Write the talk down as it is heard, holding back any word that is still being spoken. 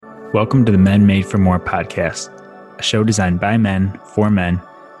Welcome to the Men Made for More podcast, a show designed by men for men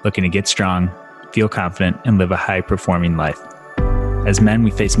looking to get strong, feel confident, and live a high-performing life. As men,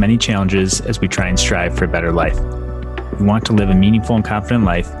 we face many challenges as we try and strive for a better life. We want to live a meaningful and confident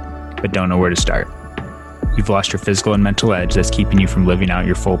life, but don't know where to start. You've lost your physical and mental edge that's keeping you from living out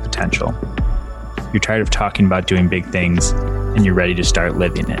your full potential. You're tired of talking about doing big things, and you're ready to start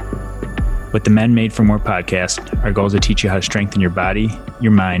living it. With the Men Made for More podcast, our goal is to teach you how to strengthen your body,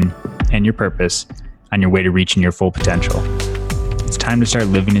 your mind, and your purpose on your way to reaching your full potential. It's time to start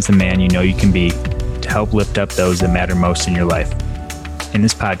living as the man you know you can be to help lift up those that matter most in your life. In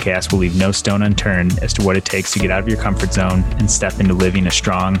this podcast, we'll leave no stone unturned as to what it takes to get out of your comfort zone and step into living a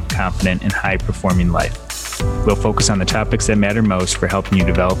strong, confident, and high-performing life. We'll focus on the topics that matter most for helping you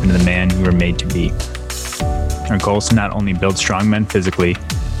develop into the man you were made to be. Our goal is to not only build strong men physically,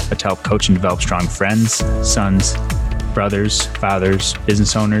 but to help coach and develop strong friends, sons, brothers, fathers,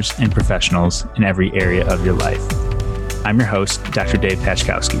 business owners, and professionals in every area of your life. I'm your host, Dr. Dave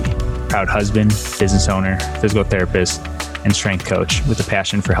Pachkowski, proud husband, business owner, physical therapist, and strength coach with a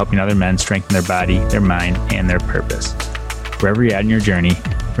passion for helping other men strengthen their body, their mind, and their purpose. Wherever you're at in your journey,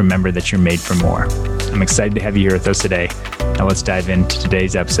 remember that you're made for more. I'm excited to have you here with us today. Now let's dive into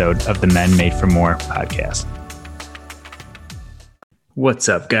today's episode of the Men Made for More podcast. What's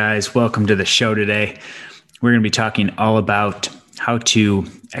up, guys? Welcome to the show today. We're going to be talking all about how to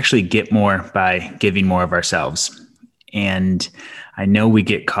actually get more by giving more of ourselves. And I know we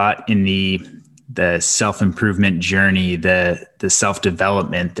get caught in the self-improvement journey, the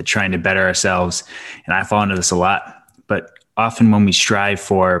self-development, the trying to better ourselves. And I fall into this a lot. But often when we strive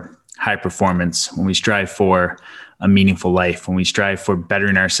for high performance, when we strive for a meaningful life, when we strive for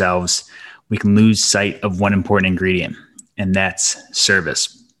bettering ourselves, we can lose sight of one important ingredient. And that's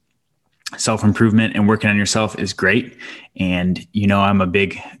service. Self-improvement and working on yourself is great. And, I'm a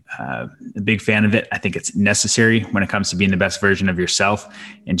big fan of it. I think it's necessary when it comes to being the best version of yourself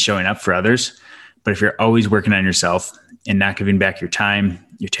and showing up for others. But if you're always working on yourself and not giving back your time,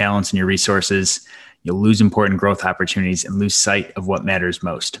 your talents, and your resources, you'll lose important growth opportunities and lose sight of what matters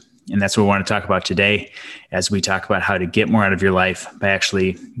most. And that's what we want to talk about today as we talk about how to get more out of your life by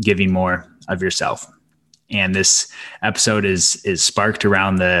actually giving more of yourself. And this episode is sparked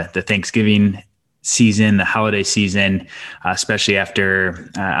around the Thanksgiving season, the holiday season, especially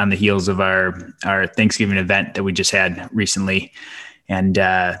after on the heels of our Thanksgiving event that we just had recently. And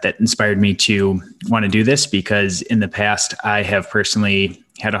that inspired me to want to do this because in the past, I have personally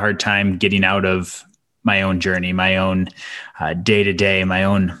had a hard time getting out of my own journey, my own day-to-day, my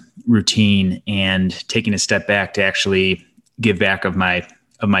own routine, and taking a step back to actually give back of my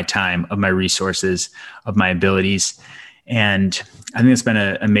time, of my resources, of my abilities. And I think it's been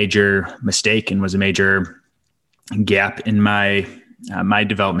a major mistake and was a major gap in my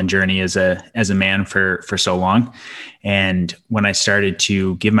development journey as a man for so long. And when I started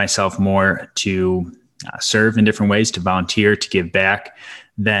to give myself more to serve in different ways, to volunteer, to give back,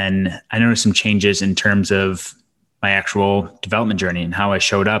 then I noticed some changes in terms of my actual development journey and how I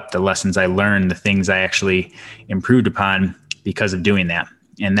showed up, the lessons I learned, the things I actually improved upon because of doing that.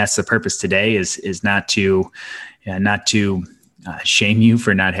 And that's the purpose today is not to shame you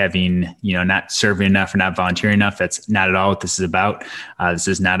for not having, not serving enough or not volunteering enough. That's not at all what this is about. This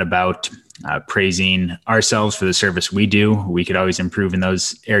is not about praising ourselves for the service we do. We could always improve in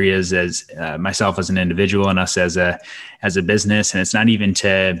those areas as myself as an individual and us as a business. And it's not even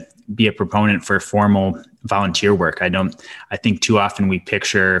to be a proponent for formal volunteer work. I think too often we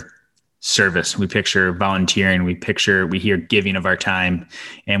picture service, we picture volunteering, we hear giving of our time,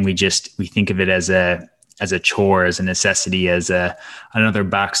 and we think of it as a chore, as a necessity, as another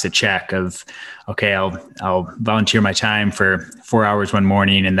box to check of, okay, I'll volunteer my time for 4 hours one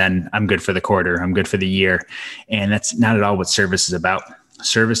morning and then I'm good for the quarter, I'm good for the year. And that's not at all what service is about.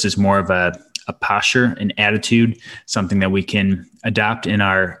 Service is more of a posture, an attitude, something that we can adopt in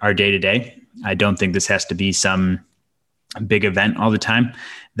our day-to-day. I don't think this has to be some big event all the time.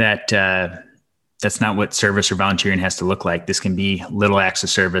 That's not what service or volunteering has to look like. This can be little acts of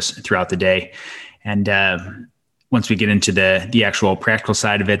service throughout the day. And once we get into the actual practical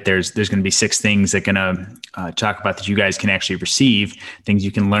side of it, there's going to be 6 things that going to talk about that you guys can actually receive, things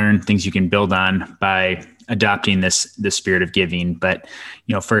you can learn, things you can build on by adopting this spirit of giving. But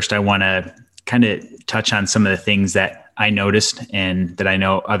first I want to kind of touch on some of the things that I noticed and that I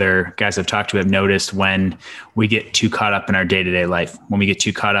know other guys I've talked to have noticed when we get too caught up in our day-to-day life, when we get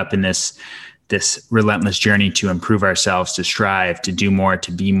too caught up in this relentless journey to improve ourselves, to strive, to do more,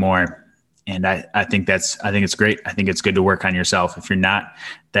 to be more. And I think it's great. I think it's good to work on yourself. If you're not,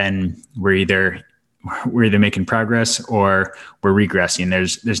 then we're either we're either making progress or we're regressing.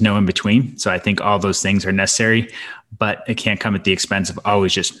 There's no in between. So I think all those things are necessary, but it can't come at the expense of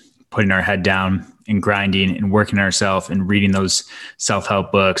always just putting our head down and grinding and working ourselves and reading those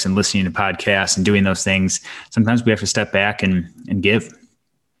self-help books and listening to podcasts and doing those things. Sometimes we have to step back and give.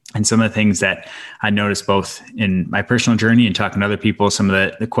 And some of the things that I noticed both in my personal journey and talking to other people, some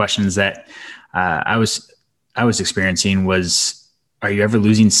of the questions that I was experiencing was, are you ever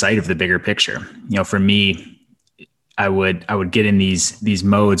losing sight of the bigger picture? For me, I would get in these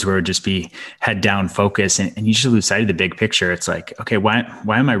modes where it would just be head down focus, and you just lose sight of the big picture. It's like, okay, why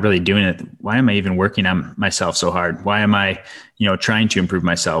am I really doing it? Why am I even working on myself so hard? Why am I, trying to improve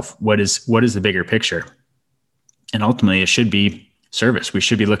myself? What is the bigger picture? And ultimately it should be service. We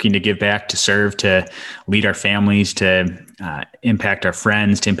should be looking to give back, to serve, to lead our families, to impact our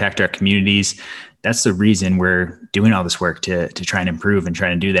friends, to impact our communities. That's the reason we're doing all this work, to try and improve and try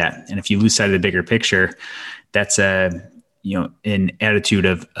to do that. And if you lose sight of the bigger picture, that's an attitude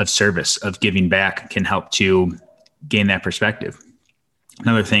of service, of giving back, can help to gain that perspective.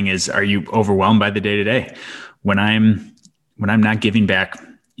 Another thing is, are you overwhelmed by the day-to-day? When I'm not giving back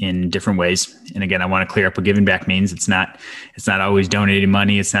in different ways. And again, I want to clear up what giving back means. It's not always donating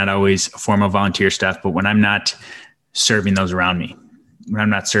money. It's not always a form of volunteer stuff, but when I'm not serving those around me, when I'm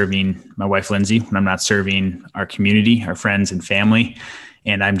not serving my wife, Lindsay, when I'm not serving our community, our friends and family,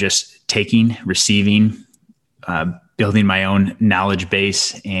 and I'm just taking, receiving, building my own knowledge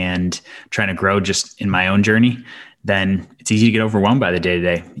base and trying to grow just in my own journey, then it's easy to get overwhelmed by the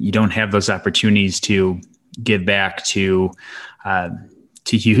day-to-day. You don't have those opportunities to give back, to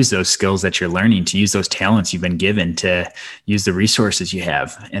use those skills that you're learning, to use those talents you've been given, to use the resources you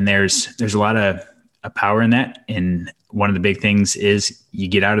have. And there's a lot of power in that. And one of the big things is you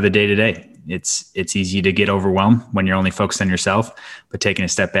get out of the day-to-day. It's easy to get overwhelmed when you're only focused on yourself, but taking a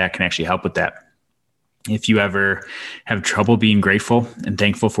step back can actually help with that. If you ever have trouble being grateful and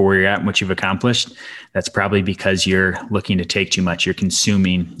thankful for where you're at and what you've accomplished, that's probably because you're looking to take too much. You're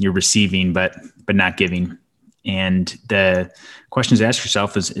consuming, you're receiving, but not giving. And the questions to ask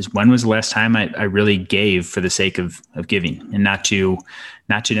yourself is when was the last time I really gave for the sake of giving, and not to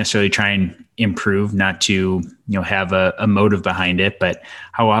necessarily try and improve, not to, have a motive behind it, but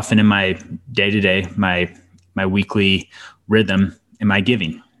how often in my day-to-day, my weekly rhythm, am I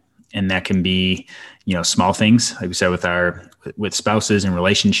giving? And that can be, small things, like we said, with spouses and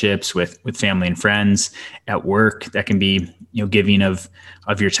relationships, with family and friends, at work. That can be, giving of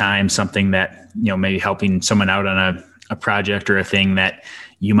your time, something that, maybe helping someone out on a project or a thing that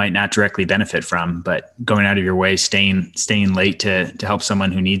you might not directly benefit from, but going out of your way, staying late to help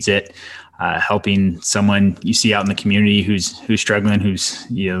someone who needs it, helping someone you see out in the community who's struggling, who's,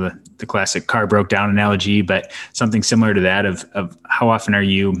 the classic car broke down analogy, but something similar to that of how often are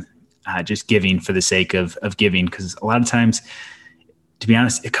you just giving for the sake of giving? Because a lot of times, to be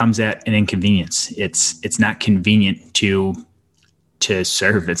honest, it comes at an inconvenience. It's not convenient to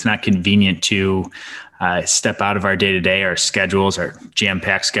serve. It's not convenient to step out of our day-to-day, our schedules, our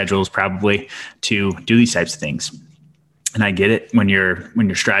jam-packed schedules, probably, to do these types of things. And I get it when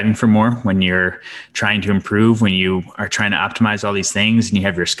you're striving for more, when you're trying to improve, when you are trying to optimize all these things and you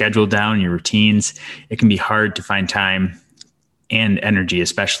have your schedule down, your routines, it can be hard to find time and energy,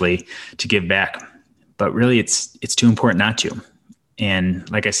 especially, to give back. But really, it's too important not to. And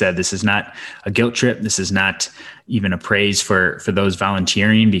like I said, this is not a guilt trip. This is not even a praise for those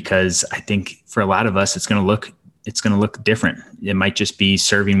volunteering, because I think for a lot of us, it's going to look different. It might just be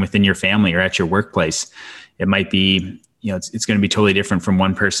serving within your family or at your workplace. It might be, it's going to be totally different from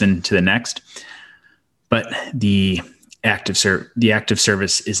one person to the next. But the active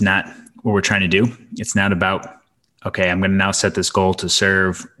service is not what we're trying to do. It's not about, okay, I'm going to now set this goal to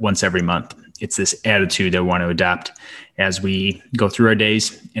serve once every month. It's this attitude that we want to adopt as we go through our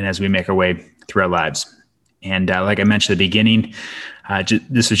days and as we make our way through our lives. And like I mentioned at the beginning,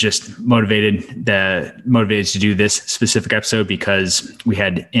 this was just motivated to do this specific episode because we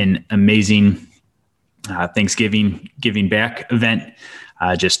had an amazing Thanksgiving giving back event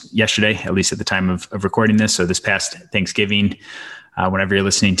just yesterday, at least at the time of recording this. So this past Thanksgiving, whenever you're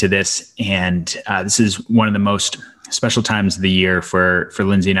listening to this. And this is one of the most special times of the year for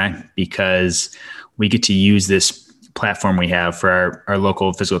Lindsay and I, because we get to use this platform we have for our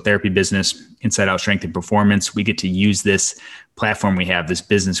local physical therapy business, Inside Out Strength and Performance. We get to use this platform we have, this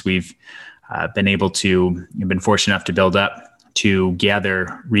business we've been fortunate enough to build up, to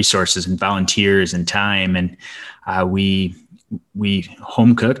gather resources and volunteers and time. And we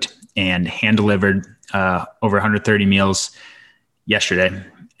home cooked and hand delivered over 130 meals yesterday.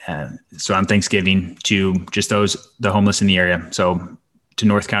 So on Thanksgiving, to just the homeless in the area. So to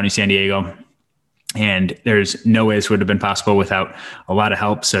North County, San Diego, And there's no way this would have been possible without a lot of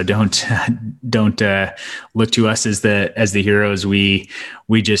help. So don't look to us as the heroes. We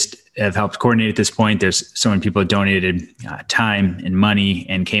just have helped coordinate at this point. There's so many people that donated time and money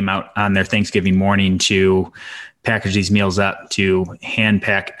and came out on their Thanksgiving morning to package these meals up, to hand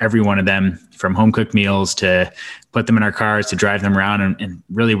pack every one of them, from home cooked meals to put them in our cars, to drive them around. And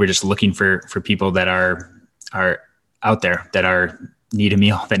really, we're just looking for people that are out there that need a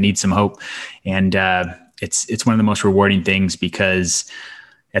meal, that need some hope. And it's one of the most rewarding things, because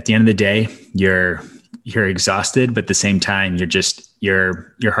at the end of the day, you're exhausted, but at the same time,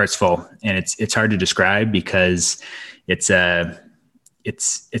 your heart's full. And it's hard to describe, because it's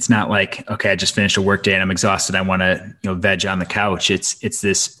not like, okay, I just finished a work day and I'm exhausted, I want to veg on the couch. It's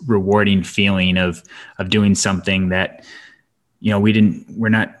this rewarding feeling of doing something that we're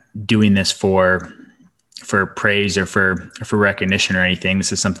not doing this for praise or for recognition or anything.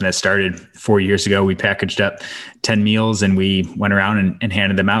 This is something that started 4 years ago. We packaged up 10 meals and we went around and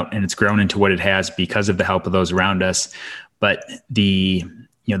handed them out, and it's grown into what it has because of the help of those around us. But the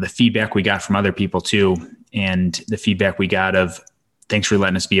feedback we got from other people too, and the feedback we got of, thanks for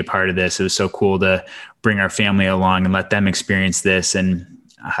letting us be a part of this. It was so cool to bring our family along and let them experience this. And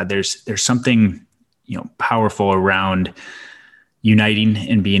there's something powerful around uniting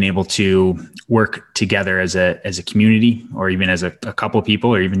and being able to work together as a community, or even as a couple of people,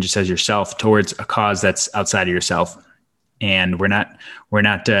 or even just as yourself, towards a cause that's outside of yourself. And we're not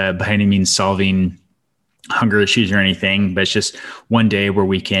by any means solving hunger issues or anything, but it's just one day where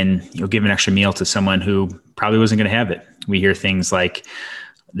we can give an extra meal to someone who probably wasn't going to have it. We hear things like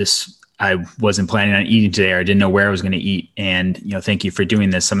this: I wasn't planning on eating today, or I didn't know where I was going to eat. And, thank you for doing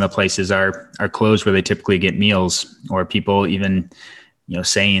this. Some of the places are closed where they typically get meals, or people even,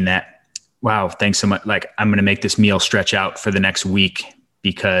 saying that, wow, thanks so much. Like, I'm going to make this meal stretch out for the next week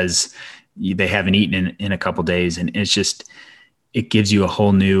because they haven't eaten in a couple of days. And it gives you a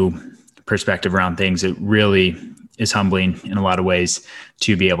whole new perspective around things. It really is humbling in a lot of ways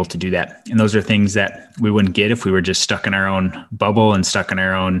to be able to do that. And those are things that we wouldn't get if we were just stuck in our own bubble and stuck in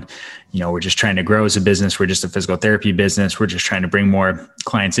our own, we're just trying to grow as a business. We're just a physical therapy business. We're just trying to bring more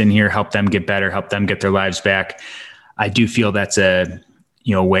clients in here, help them get better, help them get their lives back. I do feel that's a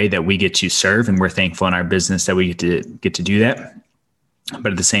way that we get to serve, and we're thankful in our business that we get to do that.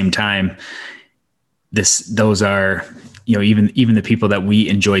 But at the same time, those are, even the people that we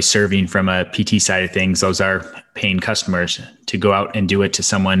enjoy serving from a PT side of things, those are paying customers. To go out and do it to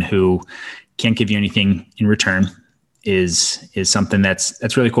someone who can't give you anything in return is something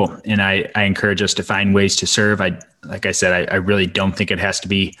that's really cool. And I encourage us to find ways to serve. Like I said, I really don't think it has to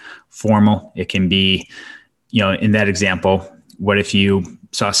be formal. It can be, in that example, what if you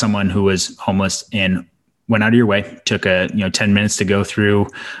saw someone who was homeless and went out of your way, took 10 minutes to go through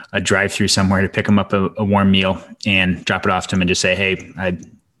a drive-through somewhere to pick them up a warm meal and drop it off to them, and just say, hey,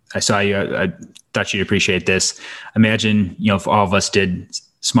 I saw you. I thought you'd appreciate this. Imagine, if all of us did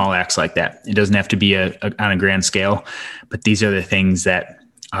small acts like that. It doesn't have to be on a grand scale, but these are the things that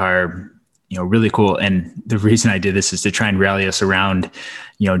are, really cool. And the reason I did this is to try and rally us around,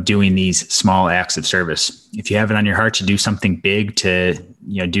 doing these small acts of service. If you have it on your heart to do something big, to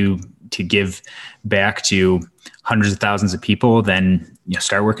give back to hundreds of thousands of people, then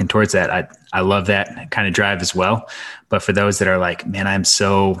start working towards that. I love that kind of drive as well. But for those that are like, man, I'm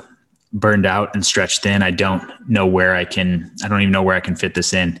so burned out and stretched thin, I don't even know where I can fit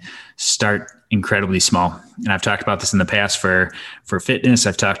this in. Start incredibly small. And I've talked about this in the past for fitness.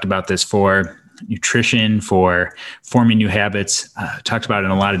 I've talked about this for nutrition, for forming new habits. Talked about it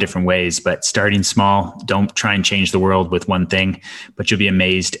in a lot of different ways, but starting small. Don't try and change the world with one thing, but you'll be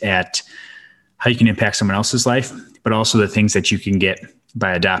amazed at how you can impact someone else's life, but also the things that you can get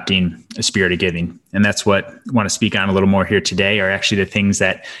by adopting a spirit of giving. And that's what I want to speak on a little more here today, are actually the things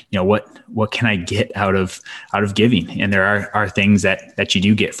that, what can I get out of giving? And there are things that you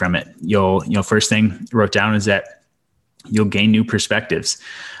do get from it. First thing I wrote down is that you'll gain new perspectives.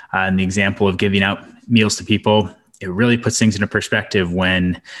 And the example of giving out meals to people, it really puts things into perspective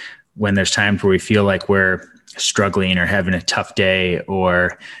when there's times where we feel like we're struggling or having a tough day,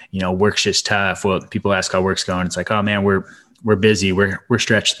 or, work's just tough. Well, people ask how work's going. It's like, oh man, we're busy. We're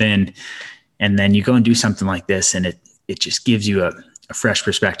stretched thin. And then you go and do something like this, and it just gives you a fresh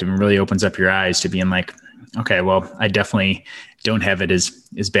perspective and really opens up your eyes to being like, okay, well, I definitely don't have it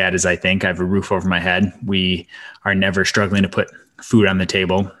as bad as I think. I have a roof over my head. We are never struggling to put food on the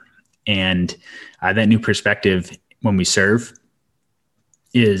table. And that new perspective when we serve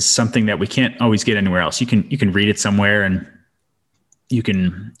is something that we can't always get anywhere else. You can read it somewhere and you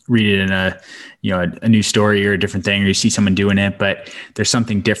can read it in a news story or a different thing, or you see someone doing it, but there's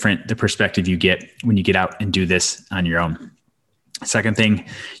something different, the perspective you get when you get out and do this on your own. Second thing,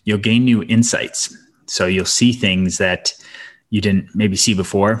 you'll gain new insights. So you'll see things that you didn't maybe see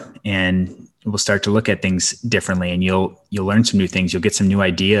before, and we'll start to look at things differently, and you'll learn some new things. You'll get some new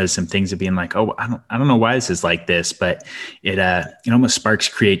ideas, some things of being like, oh, I don't know why this is like this, but it almost sparks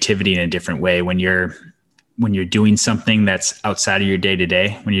creativity in a different way when you're doing something that's outside of your day to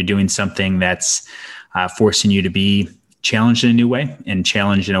day, when you're doing something that's forcing you to be challenged in a new way, and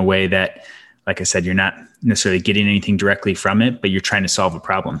challenged in a way that, like I said, you're not necessarily getting anything directly from it, but you're trying to solve a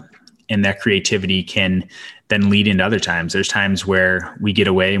problem. And that creativity can then lead into other times. There's times where we get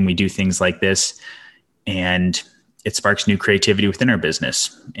away and we do things like this, and it sparks new creativity within our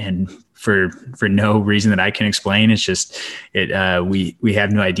business. And for no reason that I can explain, it's just we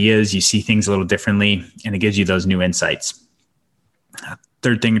have new ideas. You see things a little differently, and it gives you those new insights.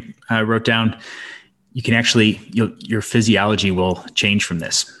 Third thing I wrote down, you can actually your physiology will change from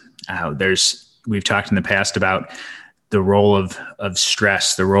this. We've talked in the past about the role of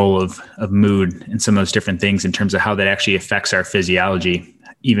stress, the role of mood, and some of those different things in terms of how that actually affects our physiology,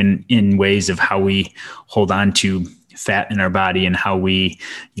 even in ways of how we hold on to fat in our body and how we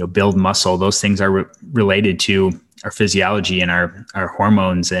build muscle. Those things are related to our physiology and our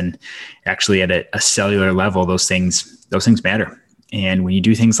hormones, and actually at a cellular level, those things matter. And when you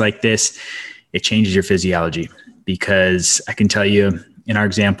do things like this, it changes your physiology, because I can tell you in our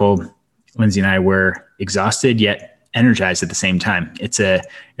example, Lindsay and I were exhausted yet energized at the same time. It's a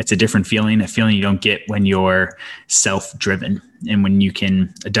different feeling, a feeling you don't get when you're self-driven. And when you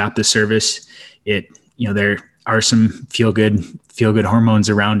can adopt the service, there are some feel good hormones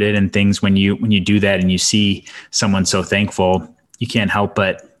around it and things. When you do that and you see someone so thankful, you can't help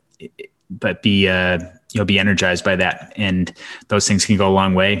but be energized by that. And those things can go a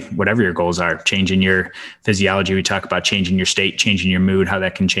long way, whatever your goals are. Changing your physiology, we talk about changing your state, changing your mood, how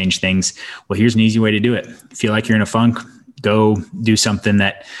that can change things. Well, here's an easy way to do it. Feel like you're in a funk, go do something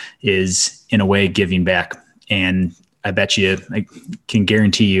that is in a way giving back. And I bet you, I can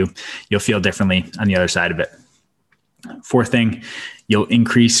guarantee you'll feel differently on the other side of it. Fourth thing, you'll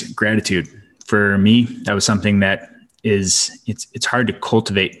increase gratitude. For me, that was something that it's hard to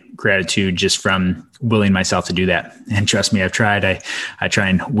cultivate gratitude just from willing myself to do that. And trust me, I've tried. I try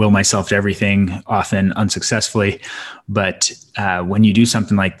and will myself to everything, often unsuccessfully. But when you do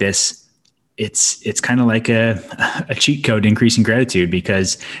something like this, it's kind of like a cheat code to increasing gratitude,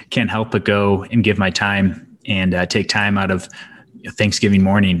 because I can't help but go and give my time and take time out of Thanksgiving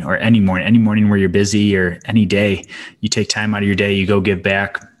morning, or any morning where you're busy, or any day, you take time out of your day, you go give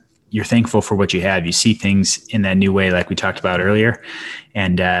back. You're thankful for what you have. You see things in that new way, like we talked about earlier.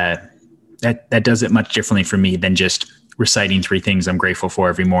 And that does it much differently for me than just reciting 3 things I'm grateful for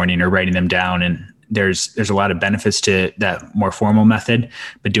every morning, or writing them down. And there's a lot of benefits to that more formal method,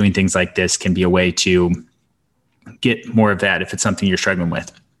 but doing things like this can be a way to get more of that if it's something you're struggling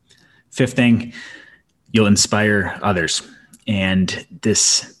with. Fifth thing, you'll inspire others. And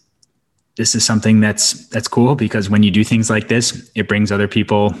this is something that's cool, because when you do things like this, it brings other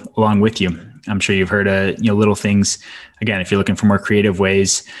people along with you. I'm sure you've heard little things. Again, if you're looking for more creative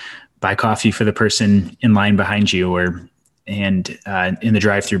ways, buy coffee for the person in line behind you, and in the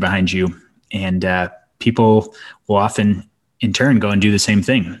drive-through behind you. And people will often in turn go and do the same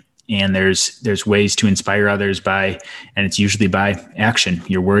thing. And there's ways to inspire others and it's usually by action.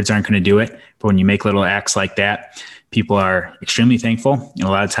 Your words aren't going to do it, but when you make little acts like that, people are extremely thankful. And a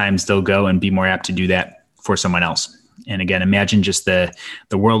lot of times they'll go and be more apt to do that for someone else. And again, imagine just the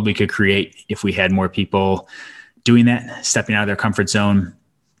world we could create if we had more people doing that, stepping out of their comfort zone,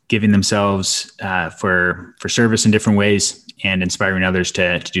 giving themselves for service in different ways, and inspiring others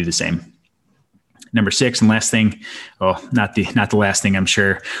to do the same. Number 6 and last thing, not the last thing, I'm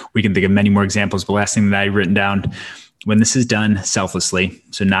sure we can think of many more examples, but last thing that I've written down, when this is done selflessly,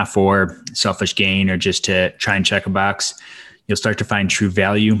 so not for selfish gain or just to try and check a box, you'll start to find true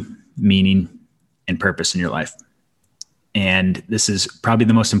value, meaning, and purpose in your life. And this is probably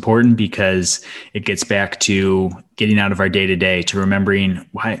the most important, because it gets back to getting out of our day-to-day, to remembering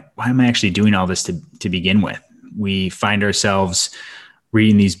why am I actually doing all this to begin with? We find ourselves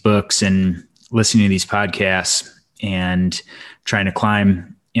reading these books and listening to these podcasts and trying to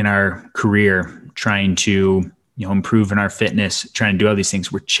climb in our career, trying to improve in our fitness, trying to do all these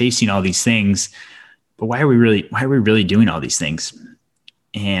things. We're chasing all these things, but why are we really doing all these things?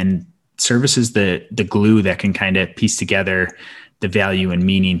 And service is the glue that can kind of piece together the value and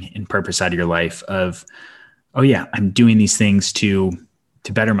meaning and purpose out of your life of, oh yeah, I'm doing these things to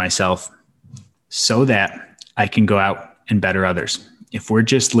better myself so that I can go out and better others. if we're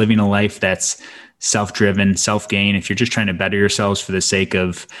just living a life that's self-driven, self-gain, if you're just trying to better yourselves for the sake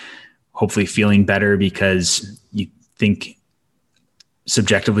of hopefully feeling better because you think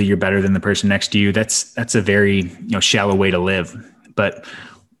subjectively you're better than the person next to you, that's a very shallow way to live. But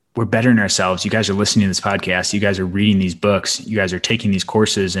we're bettering ourselves. You guys are listening to this podcast. You guys are reading these books. You guys are taking these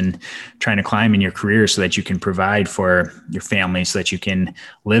courses and trying to climb in your career so that you can provide for your family, so that you can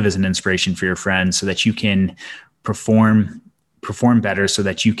live as an inspiration for your friends, so that you can perform better, so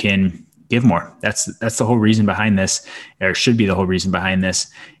that you can give more. That's the whole reason behind this, or should be the whole reason behind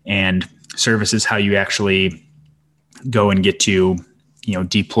this. And service is how you actually go and get to,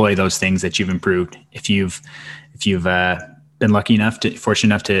 deploy those things that you've improved. If you've been fortunate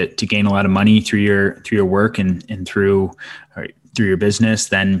enough to gain a lot of money through your work and through your business,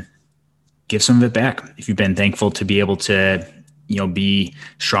 then give some of it back. If you've been thankful to be able to, be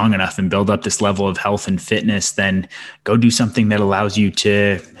strong enough and build up this level of health and fitness, then go do something that allows you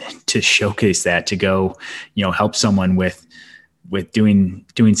to showcase that, to go, help someone with doing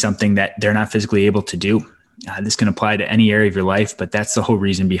something that they're not physically able to do. This can apply to any area of your life, but that's the whole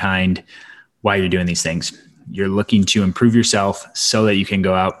reason behind why you're doing these things. You're looking to improve yourself so that you can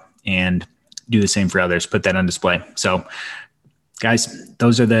go out and do the same for others, put that on display. So guys,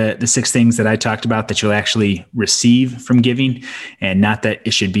 those are the 6 things that I talked about that you'll actually receive from giving, and not that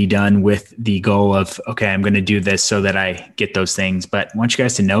it should be done with the goal of, okay, I'm going to do this so that I get those things. But I want you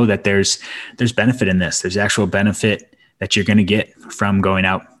guys to know that there's benefit in this. There's actual benefit that you're going to get from going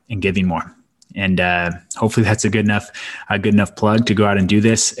out and giving more. And hopefully that's a good enough plug to go out and do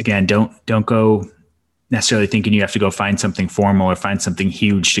this. Again, don't go necessarily thinking you have to go find something formal or find something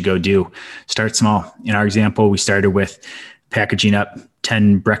huge to go do. Start small. In our example, we started with packaging up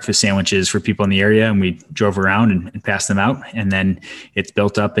 10 breakfast sandwiches for people in the area, and we drove around and passed them out. And then it's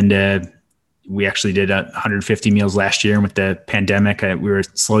built up into, we actually did 150 meals last year. And with the pandemic, we were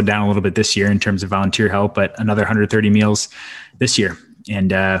slowed down a little bit this year in terms of volunteer help, but another 130 meals this year.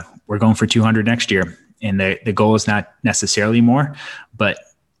 And we're going for 200 next year. And the goal is not necessarily more, but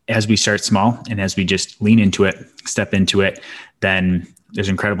as we start small and as we just lean into it, step into it, then there's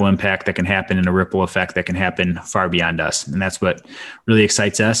incredible impact that can happen and a ripple effect that can happen far beyond us. And that's what really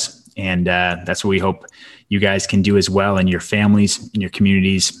excites us. And that's what we hope you guys can do as well in your families, in your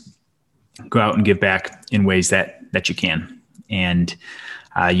communities. Go out and give back in ways that you can. And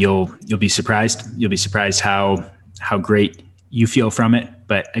you'll be surprised. You'll be surprised how great you feel from it.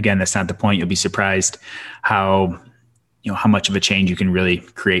 But again, that's not the point. You'll be surprised how much of a change you can really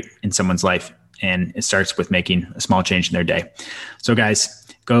create in someone's life. And it starts with making a small change in their day. So guys,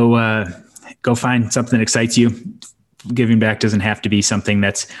 go find something that excites you. Giving back doesn't have to be something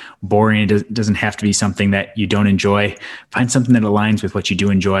that's boring. It doesn't have to be something that you don't enjoy. Find something that aligns with what you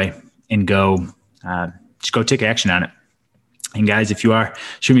do enjoy and just go take action on it. And guys, if you are,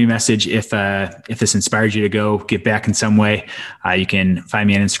 shoot me a message if this inspires you to go give back in some way. You can find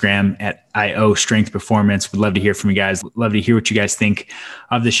me on Instagram at IO Strength Performance. Would love to hear from you guys. Love to hear what you guys think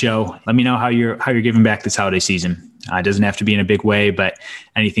of the show. Let me know how you're giving back this holiday season. It doesn't have to be in a big way, but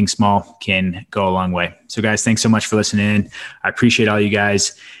anything small can go a long way. So guys, thanks so much for listening in. I appreciate all you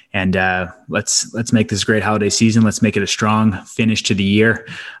guys. And let's make this a great holiday season. Let's make it a strong finish to the year.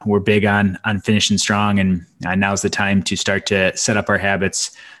 We're big on finishing strong, and now's the time to start to set up our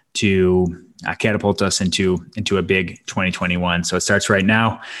habits to catapult us into a big 2021. So it starts right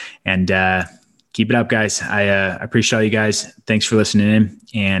now, and keep it up, guys. I appreciate all you guys. Thanks for listening in,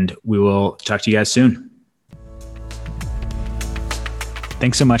 and we will talk to you guys soon.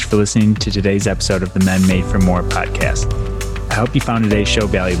 Thanks so much for listening to today's episode of the Men Made for More podcast. I hope you found today's show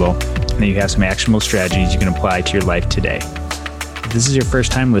valuable and that you have some actionable strategies you can apply to your life today. If this is your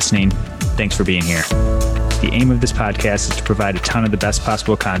first time listening, thanks for being here. The aim of this podcast is to provide a ton of the best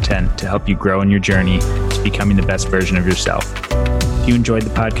possible content to help you grow in your journey to becoming the best version of yourself. If you enjoyed the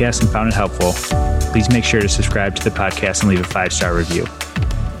podcast and found it helpful, please make sure to subscribe to the podcast and leave a 5-star review.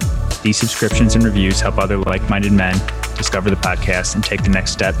 These subscriptions and reviews help other like-minded men discover the podcast and take the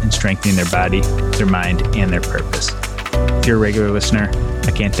next step in strengthening their body, their mind, and their purpose. If you're a regular listener,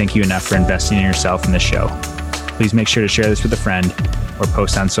 I can't thank you enough for investing in yourself in this show. Please make sure to share this with a friend or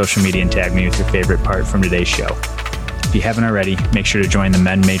post on social media and tag me with your favorite part from today's show. If you haven't already, make sure to join the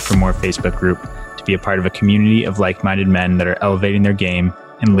Men Made for More Facebook group to be a part of a community of like-minded men that are elevating their game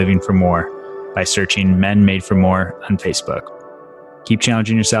and living for more by searching Men Made for More on Facebook. Keep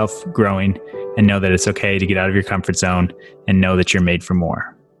challenging yourself, growing, and know that it's okay to get out of your comfort zone and know that you're made for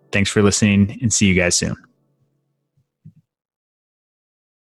more. Thanks for listening, and see you guys soon.